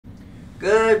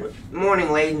Good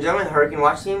morning, ladies and gentlemen. The Hurricane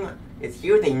Watch Team is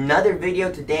here with another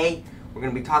video today. We're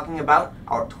going to be talking about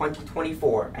our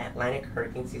 2024 Atlantic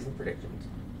hurricane season predictions.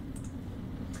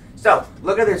 So,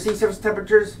 look at their sea surface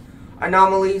temperatures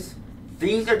anomalies.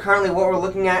 These are currently what we're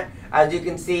looking at. As you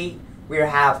can see, we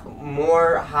have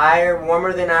higher,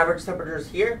 warmer than average temperatures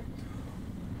here.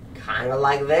 Kind of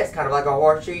like this, kind of like a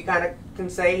horseshoe, you kind of can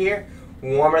say here.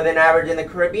 Warmer than average in the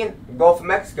Caribbean, Gulf of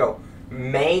Mexico,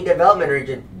 main development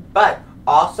region. But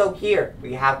also here,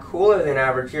 we have cooler than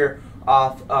average here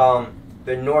off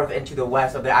the north and to the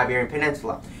west of the Iberian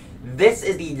Peninsula. This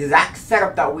is the exact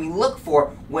setup that we look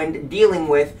for when dealing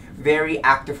with very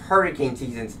active hurricane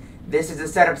seasons. This is the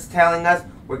setup telling us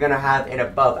we're going to have an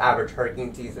above average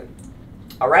hurricane season.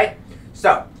 Alright,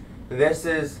 so this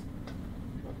is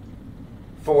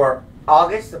for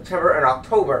August, September, and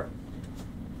October.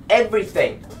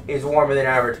 Everything is warmer than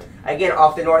average. Again,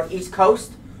 off the northeast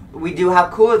coast, we do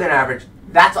have cooler than average.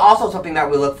 That's also something that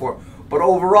we look for. But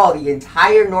overall, the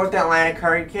entire North Atlantic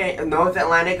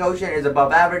Ocean is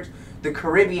above average. The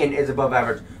Caribbean is above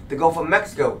average. The Gulf of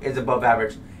Mexico is above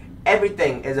average.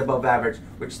 Everything is above average,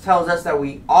 which tells us that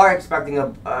we are expecting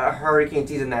a hurricane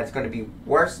season that's going to be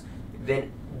worse than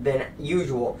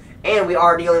usual. And we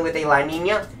are dealing with a La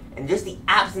Nina, and just the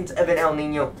absence of an El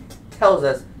Nino tells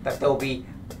us that there'll be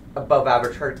above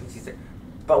average hurricane season.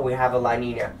 But we have a La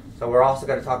Nina, so we're also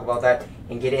going to talk about that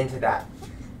and get into that.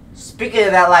 Speaking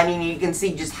of that La Nina, you can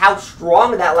see just how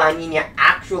strong that La Nina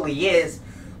actually is.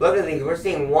 Look at these. We're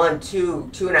seeing 1, 2,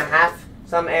 2.5,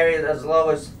 some areas as low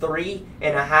as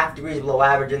 3.5 degrees below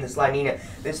average in this La Nina.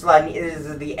 This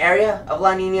is the area of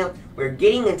La Nina. We're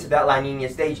getting into that La Nina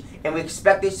stage, and we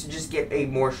expect this to just get a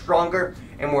more stronger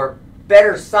and more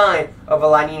better sign of a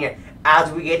La Nina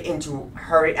as we get into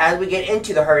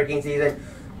the hurricane season,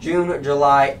 June,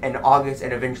 July, and August,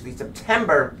 and eventually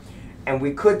September. And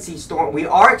we could see we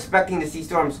are expecting to see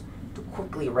storms to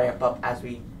quickly ramp up as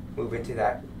we move into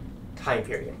that time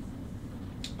period.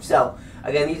 So,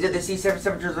 again, these are the sea surface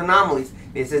temperatures anomalies.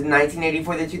 This is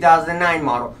 1984 to 2009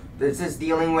 model. This is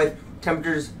dealing with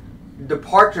temperatures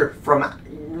departure from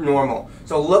normal.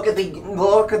 So look at the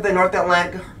North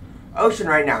Atlantic Ocean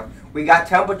right now. We got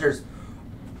temperatures.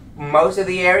 Most of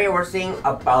the area we're seeing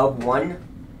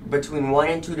between 1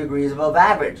 and 2 degrees above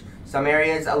average. Some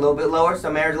areas a little bit lower,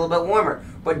 some areas a little bit warmer.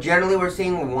 But generally we're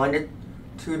seeing 1 to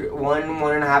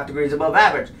 1.5 degrees above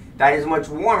average. That is much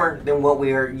warmer than what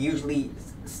we are usually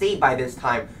see by this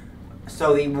time.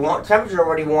 So the temperatures are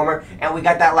already warmer, and we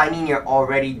got that La Nina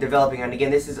already developing. And again,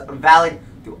 this is valid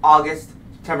through August,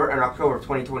 September, and October of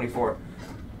 2024.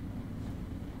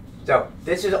 So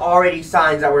this is already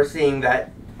signs that we're seeing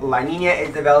that La Nina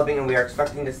is developing, and we are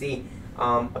expecting to see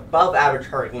above average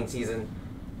hurricane season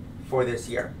for this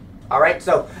year. Alright,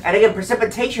 so, and again,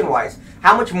 precipitation-wise,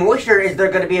 how much moisture is there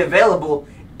going to be available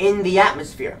in the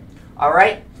atmosphere?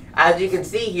 Alright, as you can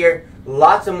see here,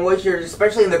 lots of moisture,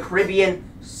 especially in the Caribbean,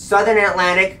 Southern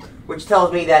Atlantic, which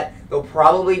tells me that there'll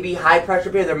probably be high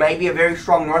pressure here. There may be a very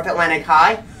strong North Atlantic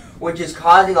high, which is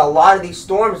causing a lot of these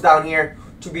storms down here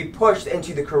to be pushed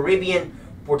into the Caribbean.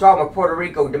 We're talking about Puerto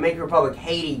Rico, Dominican Republic,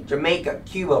 Haiti, Jamaica,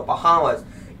 Cuba, Bahamas,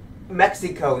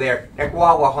 Mexico there,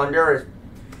 Nicaragua, Honduras,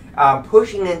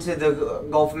 pushing into the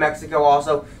Gulf of Mexico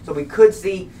also. So we could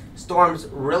see storms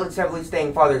relatively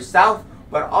staying farther south,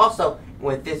 but also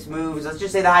with this moves, let's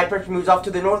just say the high pressure moves off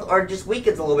to the north or just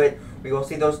weakens a little bit, we will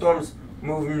see those storms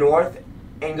move north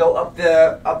and go up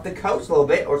the coast a little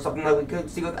bit, or something that we could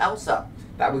see with Elsa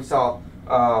that we saw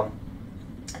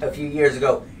a few years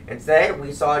ago. Instead,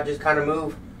 we saw it just kind of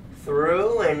move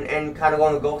through and kind of go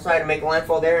on the Gulf side and make a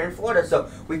landfall there in Florida. So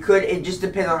it just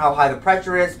depends on how high the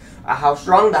pressure is, how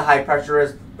strong the high pressure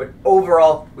is, but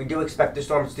overall, we do expect the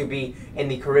storms to be in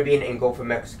the Caribbean and Gulf of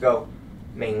Mexico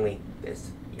mainly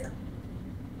this year.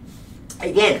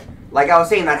 Again, like I was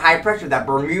saying, that high pressure, that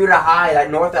Bermuda high, that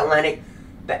North Atlantic,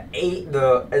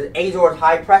 the Azores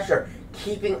high pressure,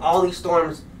 keeping all these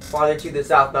storms farther to the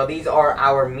south. Now, these are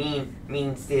our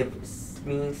mean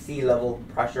sea level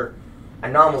pressure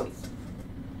anomalies.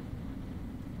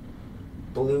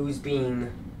 Blues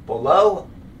being below,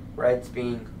 reds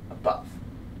being above.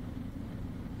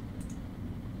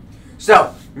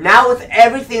 So, now with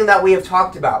everything that we have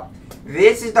talked about,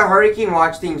 this is the Hurricane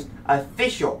Watch Team's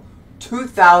official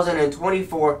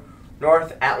 2024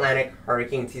 North Atlantic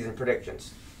hurricane season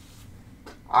predictions.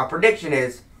 Our prediction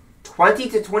is 20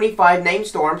 to 25 named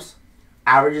storms,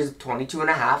 averages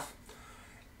 22.5.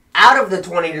 Out of the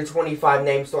 20 to 25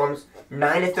 named storms,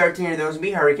 9 to 13 of those will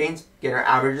be hurricanes. Again, our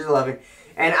average is 11.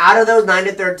 And out of those 9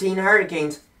 to 13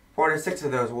 hurricanes, 4 to 6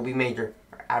 of those will be major.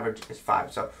 Our average is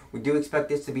 5. So we do expect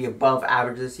this to be above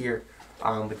average this year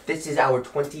But this is our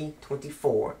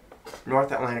 2024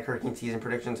 North Atlantic hurricane season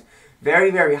predictions.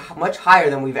 Very, very much higher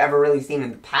than we've ever really seen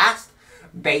in the past.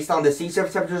 Based on the sea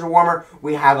surface temperatures are warmer,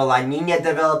 we have a La Nina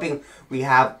developing. We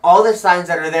have all the signs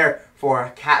that are there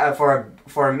for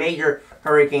a major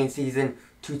hurricane season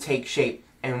to take shape,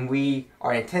 and we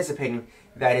are anticipating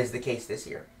that is the case this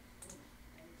year.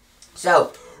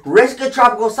 So, risk of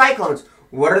tropical cyclones.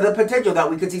 What are the potential that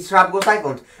we could see tropical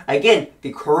cyclones? Again,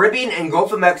 the Caribbean and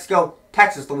Gulf of Mexico,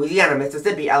 Texas, Louisiana,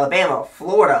 Mississippi, Alabama,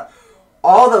 Florida.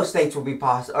 All those states will be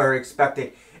are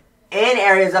expected. And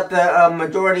areas up the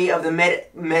majority of the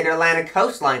mid-Atlantic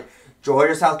coastline.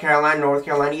 Georgia, South Carolina, North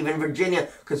Carolina, even Virginia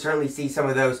could certainly see some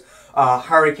of those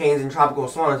hurricanes and tropical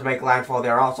storms make landfall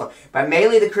there also. But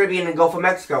mainly the Caribbean and Gulf of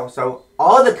Mexico. So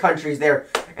all the countries there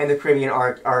in the Caribbean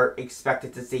are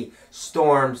expected to see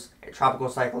storms and tropical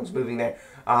cyclones moving there.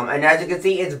 And as you can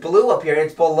see, it's blue up here.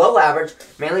 It's below average,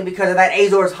 mainly because of that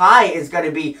Azores high is going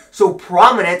to be so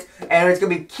prominent, and it's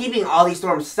going to be keeping all these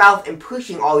storms south and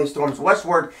pushing all these storms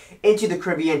westward into the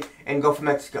Caribbean and Gulf of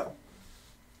Mexico.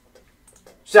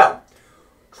 So,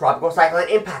 tropical cyclone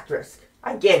impact risk.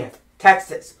 Again,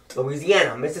 Texas,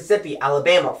 Louisiana, Mississippi,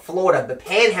 Alabama, Florida, the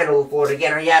Panhandle of Florida.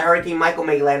 Again, you had Hurricane Michael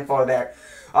make landfall there.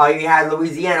 You had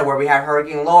Louisiana, where we had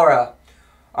Hurricane Laura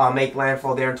make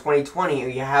landfall there in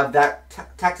 2020. You have that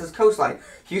Texas coastline.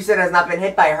 Houston has not been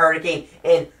hit by a hurricane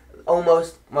in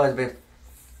almost, what has been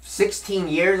 16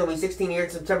 years. Only 16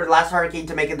 years. September, the last hurricane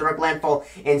to make a direct landfall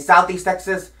in southeast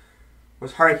Texas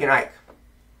was Hurricane Ike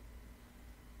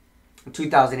in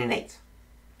 2008.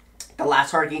 The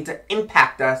last hurricane to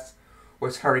impact us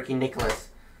was Hurricane Nicholas,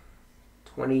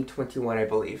 2021, I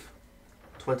believe.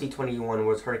 2021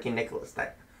 was Hurricane Nicholas.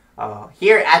 That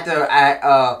here at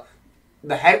the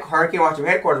Hurricane Watcher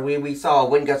headquarters, we saw a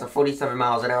wind gust of 47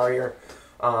 miles an hour here.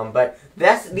 But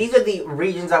these are the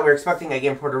regions that we're expecting.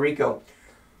 Again, Puerto Rico,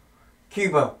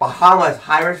 Cuba, Bahamas,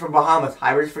 high risk for Bahamas,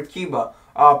 high risk for Cuba.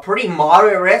 Pretty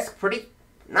moderate risk,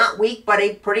 not weak, but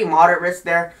a pretty moderate risk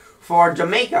there for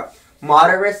Jamaica.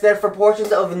 Moderate risk there for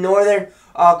portions of northern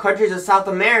countries of South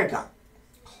America.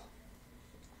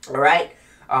 All right,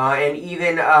 and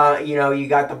even you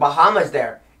got the Bahamas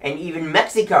there, and even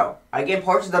Mexico. Again,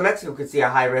 portions of Mexico could see a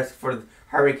high risk for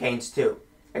hurricanes too,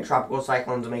 and tropical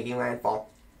cyclones making landfall.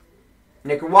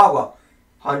 Nicaragua,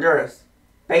 Honduras,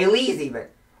 Belize, even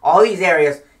all these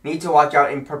areas need to watch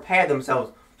out and prepare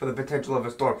themselves for the potential of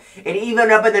a storm. And even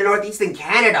up in the northeastern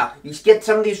Canada, you get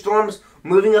some of these storms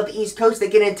moving up the east coast. They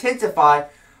can intensify,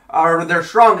 or they're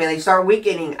strong and they start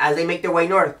weakening as they make their way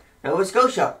north. Nova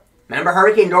Scotia, remember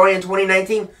Hurricane Dorian in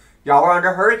 2019? Y'all were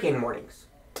under hurricane warnings.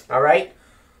 All right,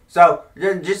 so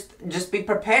just be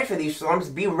prepared for these storms.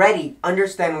 Be ready.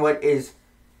 Understand what is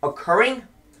occurring.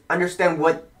 Understand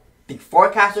what the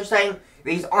forecasts are saying.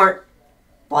 These aren't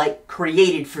like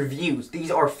created for views.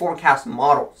 These are forecast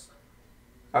models.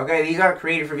 Okay, these aren't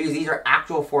created for views. These are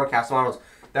actual forecast models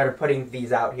that are putting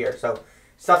these out here. So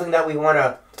something that we want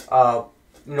to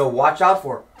watch out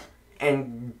for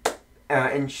and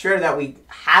ensure that we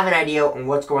have an idea on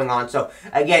what's going on. So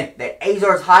again, the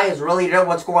Azores high is really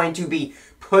what's going to be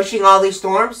pushing all these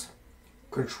storms,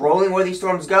 controlling where these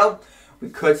storms go. We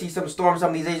could see some storms.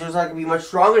 Some of these Azores are going to be much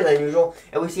stronger than usual,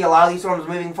 and we see a lot of these storms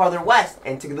moving farther west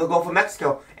into the Gulf of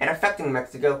Mexico and affecting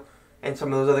Mexico and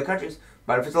some of those other countries.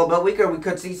 But if it's a little bit weaker, we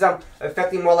could see some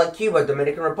affecting more like Cuba,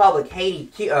 Dominican Republic,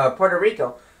 Haiti, Puerto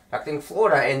Rico, affecting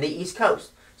Florida and the East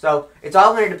Coast. So it's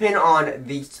all going to depend on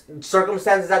the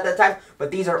circumstances at that time,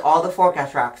 but these are all the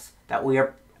forecast tracks that we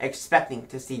are expecting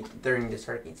to see during this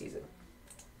hurricane season.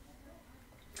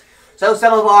 So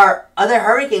some of our other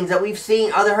hurricanes that we've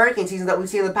seen, other hurricane seasons that we've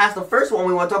seen in the past, the first one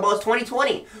we want to talk about is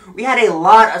 2020. We had a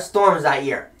lot of storms that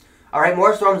year. All right,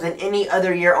 more storms than any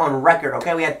other year on record.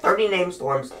 Okay, we had 30 named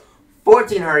storms,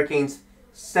 14 hurricanes,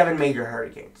 7 major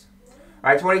hurricanes. All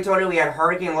right, 2020 we had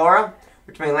Hurricane Laura,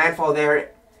 which made landfall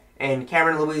there in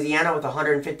Cameron, Louisiana, with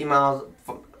 150 mile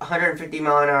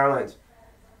an hour winds.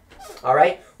 All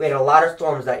right, we had a lot of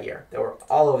storms that year. They were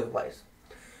all over the place.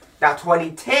 Now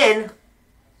 2010, a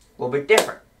little bit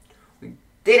different. We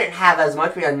didn't have as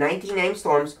much. We had 19 named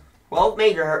storms, 12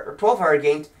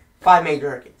 hurricanes, 5 major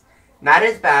hurricanes. Not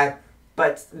as bad,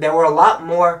 but there were a lot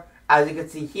more, as you can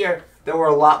see here, there were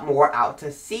a lot more out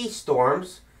to sea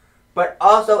storms, but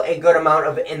also a good amount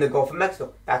of it in the Gulf of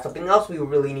Mexico. That's something else we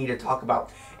really need to talk about.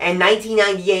 And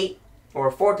 1998, there were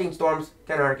 14 storms,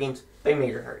 10 hurricanes, 3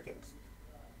 major hurricanes.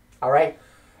 All right?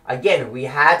 Again, we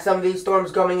had some of these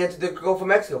storms coming into the Gulf of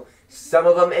Mexico, some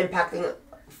of them impacting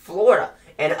Florida,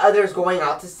 and others going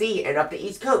out to sea and up the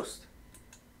East Coast.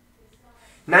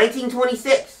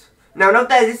 1926. Now note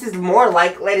that this is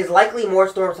likely more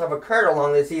storms have occurred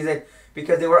along this season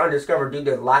because they were undiscovered due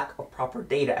to lack of proper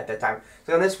data at that time.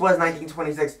 So this was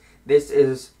 1926. This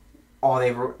is all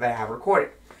they have recorded.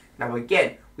 Now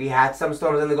again, we had some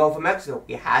storms in the Gulf of Mexico.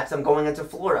 We had some going into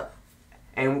Florida,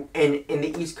 and in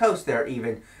the East Coast there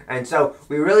even. And so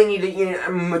we really need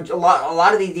to, a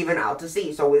lot of these even out to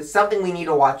sea. So it's something we need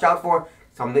to watch out for.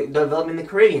 Something developing in the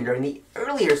Caribbean during the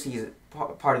earlier season,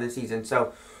 part of the season.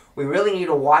 So we really need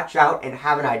to watch out and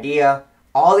have an idea.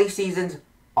 All these seasons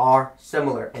are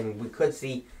similar, and we could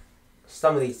see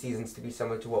some of these seasons to be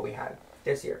similar to what we had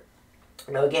this year.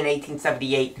 Now again,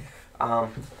 1878,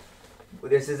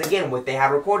 this is again what they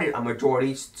have recorded. A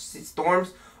majority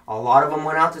storms, a lot of them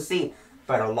went out to sea,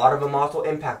 but a lot of them also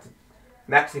impacted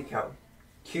Mexico,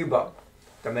 Cuba,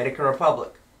 Dominican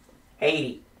Republic,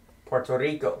 Haiti, Puerto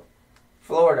Rico,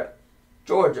 Florida,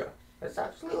 Georgia. This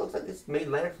actually looks like it's made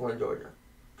landfall in Georgia.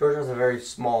 Georgia has a very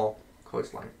small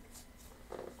coastline.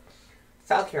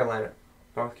 South Carolina,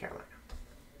 North Carolina.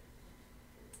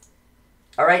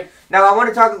 Alright, now I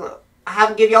want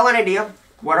to give y'all an idea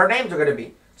what our names are going to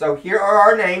be. So here are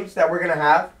our names that we're going to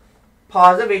have.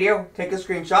 Pause the video, take a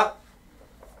screenshot.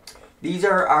 These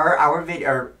are our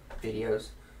videos.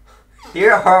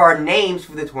 Here are our names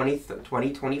for the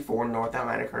 2024 North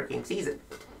Atlantic hurricane season.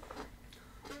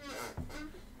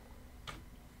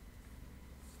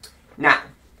 Now,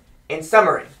 in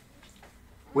summary,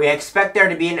 we expect there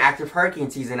to be an active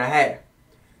hurricane season ahead.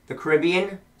 The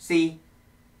Caribbean Sea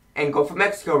and Gulf of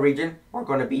Mexico region are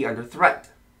going to be under threat.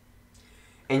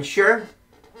 Ensure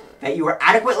that you are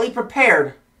adequately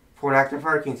prepared for an active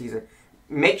hurricane season.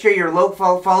 Make sure you're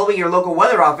following your local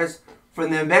weather office for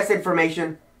the best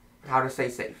information on how to stay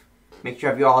safe. Make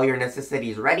sure you have all your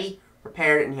necessities ready,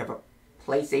 prepared, and you have a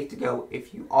place safe to go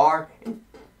if you are,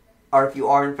 or if you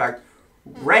are in fact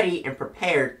ready and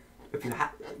prepared if you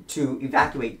have to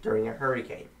evacuate during a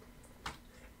hurricane.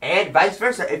 And vice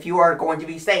versa, if you are going to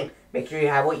be staying, make sure you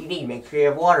have what you need. Make sure you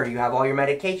have water, you have all your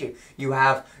medication, you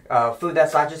have food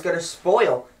that's not just going to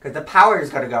spoil because the power is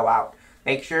going to go out.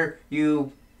 Make sure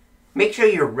you're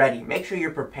ready. Make sure you're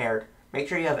prepared. Make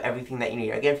sure you have everything that you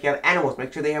need. Again, if you have animals,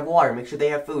 make sure they have water. Make sure they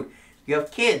have food. If you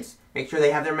have kids, make sure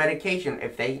they have their medication.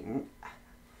 If they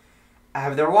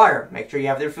have their water, make sure you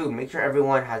have their food. Make sure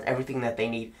everyone has everything that they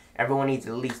need. Everyone needs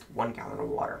at least 1 gallon of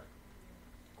water.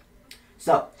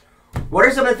 So, what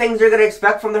are some of the things you're going to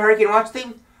expect from the Hurricane Watch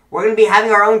team? We're going to be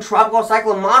having our own tropical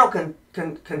cyclone model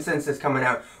consensus coming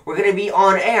out. We're going to be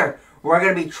on air. We're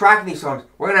going to be tracking these storms.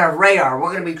 We're going to have radar.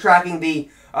 We're going to be tracking the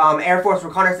Air Force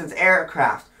reconnaissance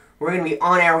aircraft. We're going to be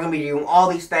on air. We're going to be doing all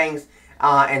these things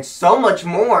and so much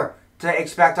more to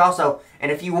expect also.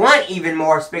 And if you want even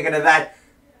more, speaking of that,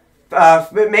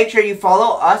 make sure you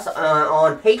follow us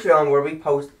on Patreon where we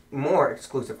post more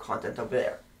exclusive content over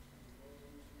there.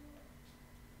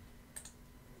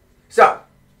 So,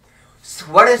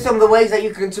 what are some of the ways that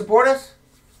you can support us?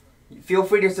 Feel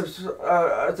free to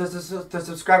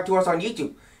subscribe to us on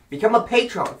YouTube. Become a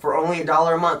patron for only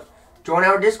 $1 a month. Join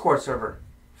our Discord server.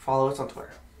 Follow us on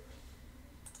Twitter.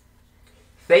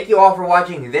 Thank you all for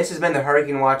watching. This has been the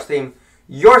Hurricane Watch team,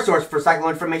 your source for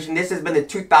cyclone information. This has been the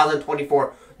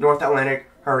 2024 North Atlantic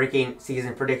Hurricane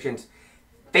Season Predictions.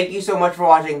 Thank you so much for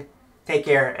watching. Take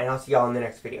care, and I'll see y'all in the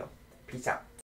next video. Peace out.